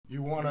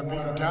You wanna be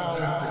down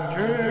with the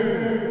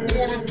king?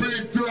 Wanna be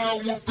down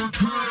with the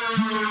king?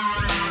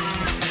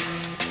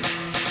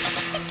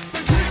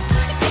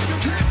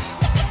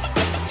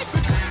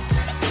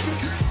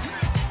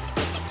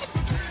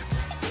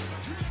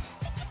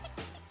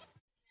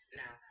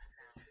 Now,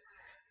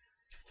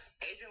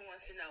 Adrian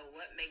wants to know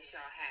what makes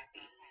y'all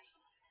happy.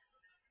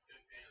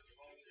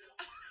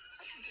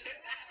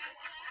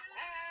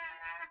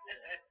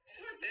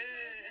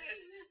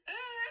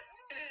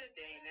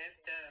 Dang, that's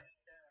tough.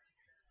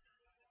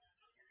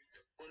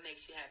 What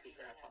makes you happy,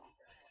 Grandpa?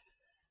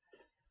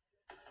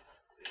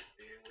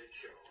 Being with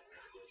y'all,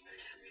 that's what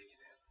makes me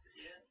happy.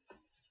 Yeah.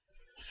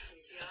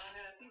 Y'all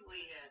happy,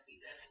 we happy.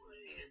 That's what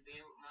it is.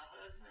 Being with my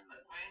husband, my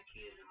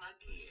grandkids, and my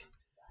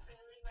kids.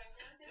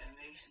 That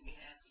makes me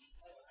happy.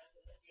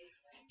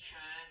 And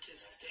trying to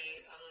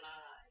stay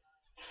alive.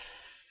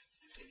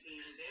 It'd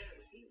be even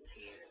better if he was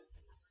here.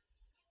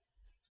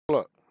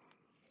 Look,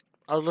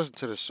 I was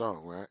listening to this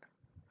song, right?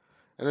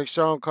 And the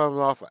song comes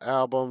off an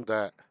album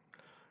that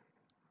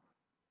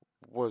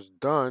was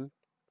done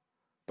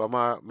by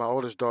my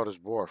oldest daughter's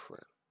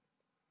boyfriend.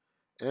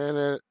 And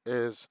it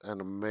is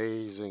an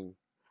amazing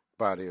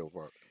body of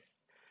work,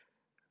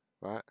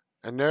 right?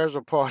 And there's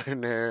a part in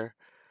there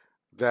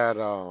that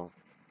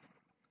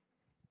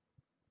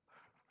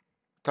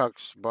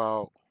talks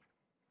about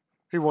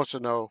he wants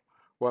to know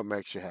what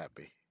makes you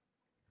happy,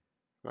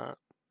 right?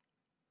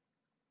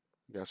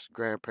 You got some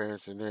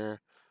grandparents in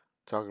there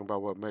talking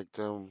about what makes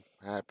them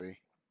happy.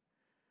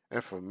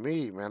 And for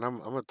me, man, I'm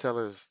gonna tell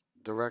this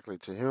directly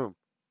to him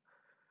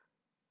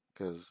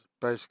because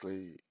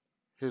basically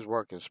his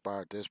work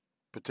inspired this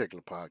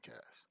particular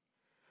podcast.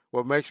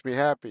 What makes me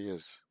happy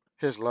is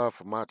his love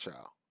for my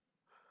child,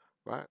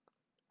 right?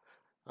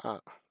 Uh,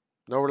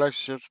 no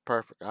relationship's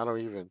perfect. I don't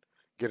even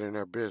get in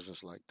their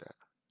business like that.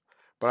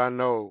 But I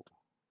know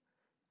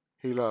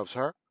he loves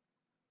her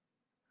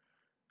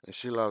and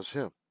she loves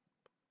him.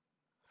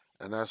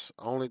 And that's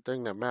the only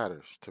thing that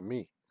matters to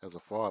me as a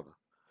father.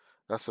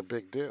 That's a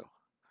big deal.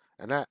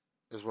 And that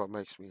is what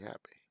makes me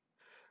happy.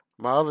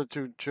 My other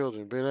two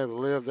children being able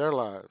to live their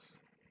lives,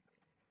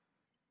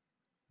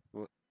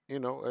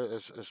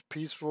 as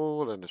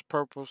peaceful and as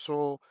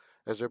purposeful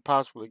as they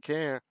possibly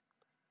can.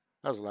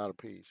 That's a lot of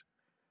peace.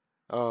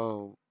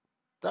 Um,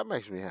 that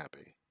makes me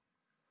happy.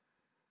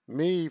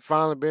 Me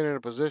finally being in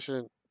a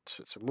position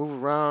to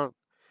move around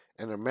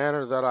in the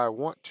manner that I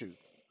want to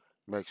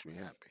makes me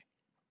happy.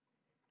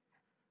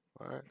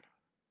 All right.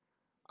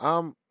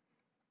 I'm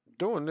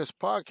doing this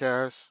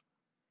podcast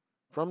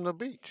from the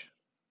beach.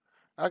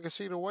 I can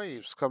see the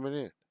waves coming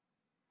in.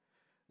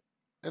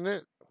 And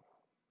it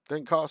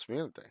didn't cost me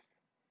anything.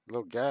 A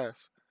little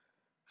gas,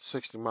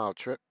 60-mile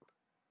trip.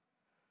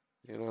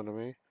 You know what I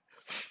mean?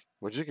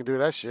 But you can do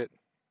that shit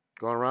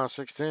going around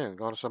 610,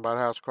 going to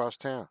somebody's house across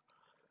town.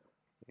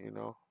 You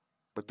know?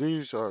 But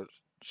these are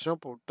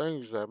simple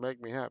things that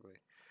make me happy.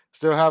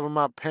 Still having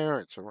my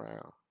parents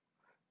around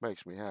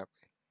makes me happy.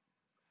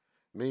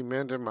 Me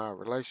mending my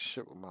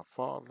relationship with my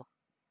father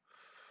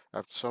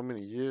after so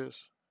many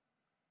years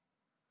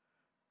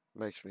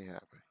makes me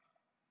happy.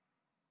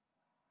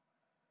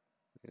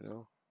 You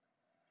know?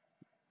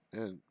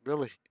 And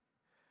really,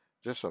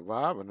 just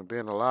surviving and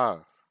being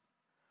alive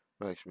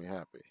makes me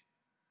happy.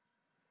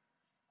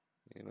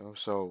 You know?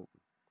 So,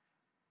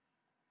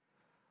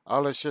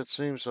 all this shit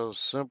seems so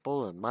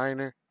simple and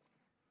minor.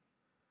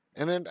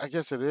 And then I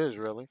guess it is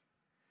really.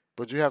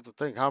 But you have to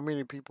think how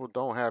many people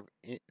don't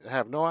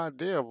have no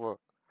idea of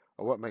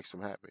what makes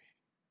them happy.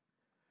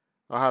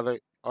 Or how they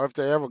or if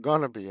they're ever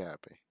gonna be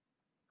happy.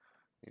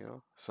 You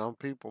know? Some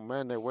people,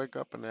 man, they wake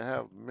up and they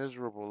have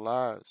miserable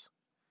lives.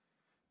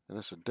 And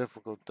it's a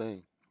difficult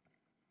thing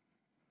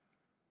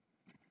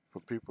for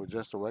people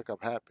just to wake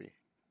up happy.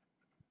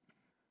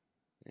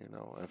 You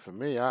know, and for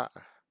me, I've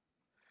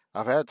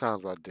had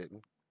times where I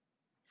didn't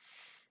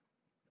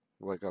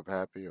wake up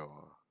happy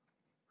or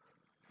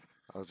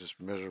I was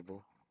just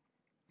miserable.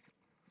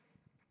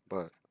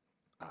 But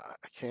I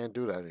can't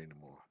do that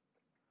anymore.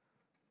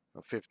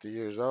 I'm 50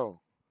 years old.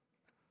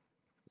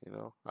 You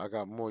know, I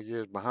got more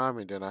years behind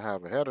me than I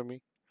have ahead of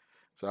me.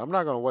 So I'm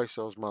not gonna waste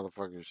those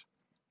motherfuckers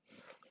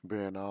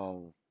being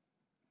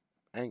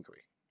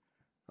angry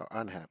or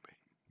unhappy.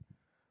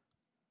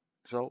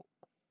 So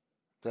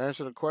to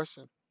answer the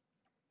question,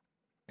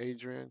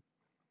 Adrian,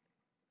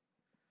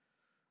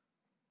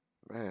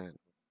 man,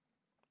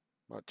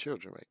 my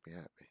children make me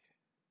happy.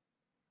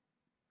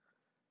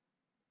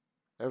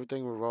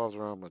 Everything revolves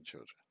around my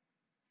children.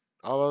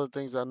 All other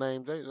things I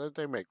named,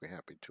 they make me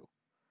happy too.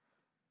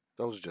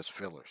 Those are just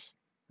fillers,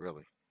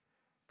 really.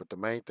 But the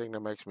main thing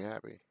that makes me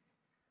happy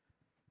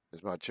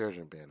is my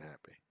children being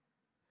happy.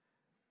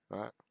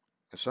 Right?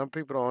 And some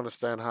people don't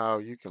understand how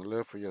you can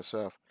live for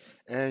yourself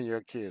and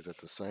your kids at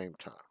the same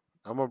time.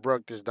 I'm gonna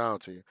break this down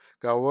to you.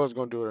 'Cause I was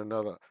gonna do it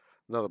another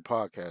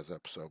podcast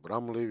episode, but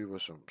I'm gonna leave you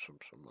with some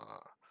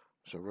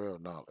real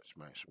knowledge,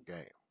 man, some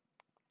game.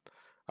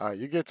 All right,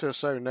 you get to a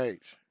certain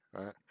age,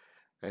 right?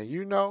 And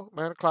you know,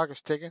 man, the clock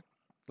is ticking.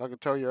 Like I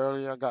told you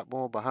earlier, I got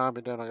more behind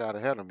me than I got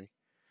ahead of me.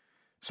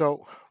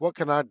 So what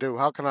can I do?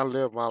 How can I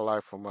live my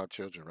life for my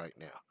children right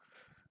now?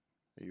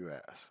 You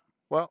ask.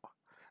 Well,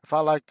 if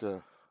I like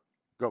to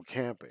go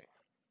camping,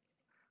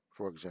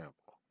 for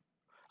example,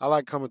 I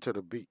like coming to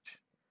the beach,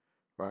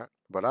 right?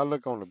 But I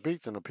look on the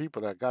beach and the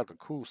people that got the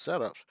cool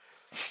setups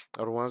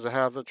are the ones that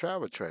have the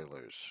travel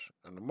trailers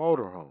and the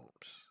motorhomes,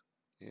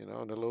 and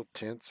the little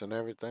tents and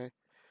everything.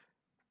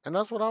 And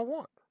that's what I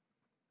want.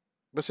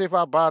 But see, if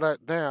I buy that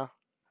now,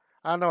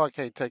 I know I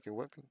can't take it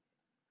with me,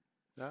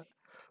 right?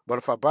 But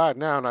if I buy it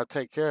now and I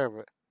take care of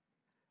it,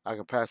 I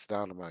can pass it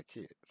down to my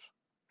kids.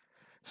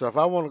 So if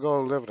I want to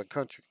go live in the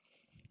country,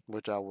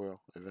 which I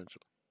will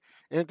eventually,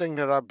 anything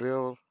that I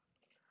build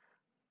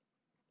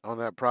on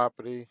that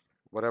property,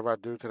 whatever I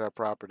do to that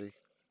property,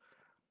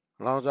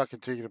 as long as I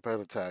continue to pay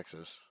the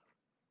taxes,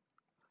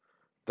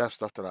 that's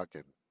stuff that I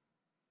can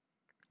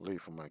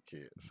leave for my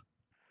kids.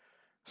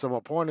 So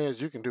my point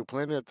is, you can do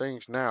plenty of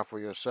things now for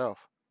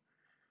yourself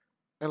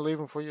and leave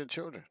them for your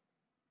children,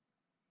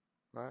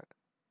 right?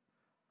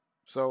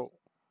 So,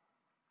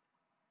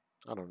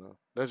 I don't know.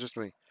 That's just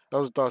me.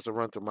 Those are thoughts that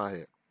run through my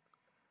head.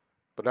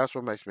 But that's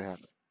what makes me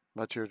happy.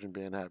 My children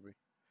being happy.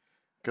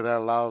 Because that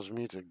allows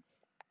me to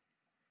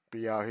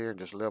be out here and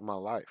just live my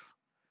life.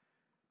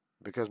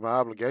 Because my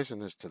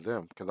obligation is to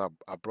them, because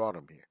I brought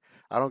them here.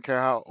 I don't care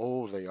how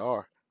old they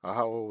are or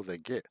how old they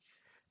get.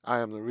 I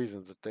am the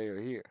reason that they are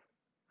here.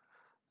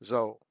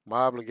 So my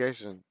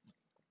obligation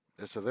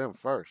is to them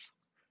first,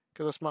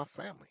 because it's my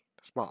family.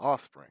 It's my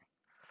offspring.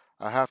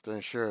 I have to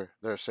ensure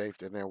their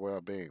safety and their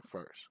well-being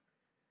first.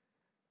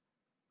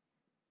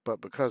 But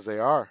because they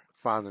are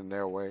finding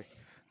their way,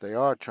 they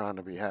are trying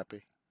to be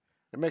happy,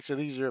 it makes it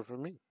easier for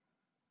me.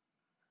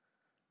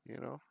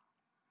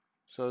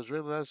 So it's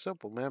really that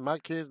simple, man. My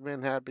kids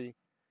being happy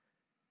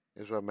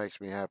is what makes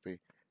me happy,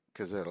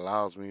 because it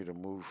allows me to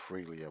move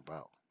freely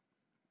about.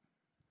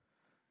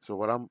 So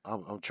what I'm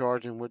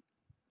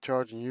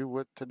charging you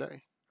with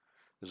today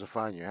is to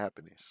find your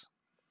happiness.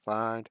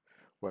 Find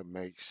what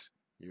makes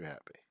you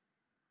happy.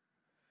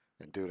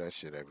 And do that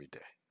shit every day.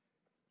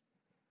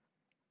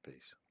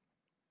 Peace.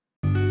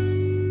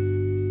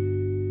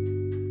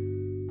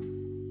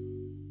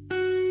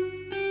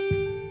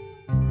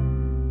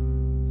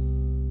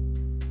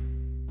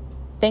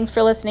 Thanks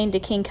for listening to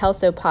King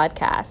Kelso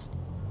Podcast.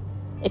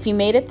 If you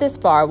made it this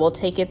far, we'll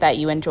take it that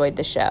you enjoyed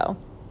the show.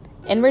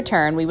 In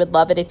return, we would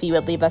love it if you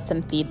would leave us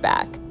some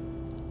feedback.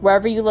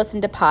 Wherever you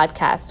listen to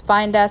podcasts,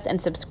 find us and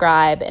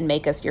subscribe and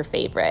make us your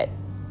favorite.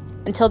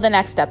 Until the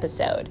next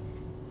episode,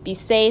 be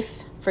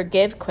safe,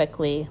 forgive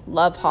quickly,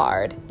 love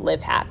hard,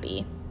 live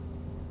happy.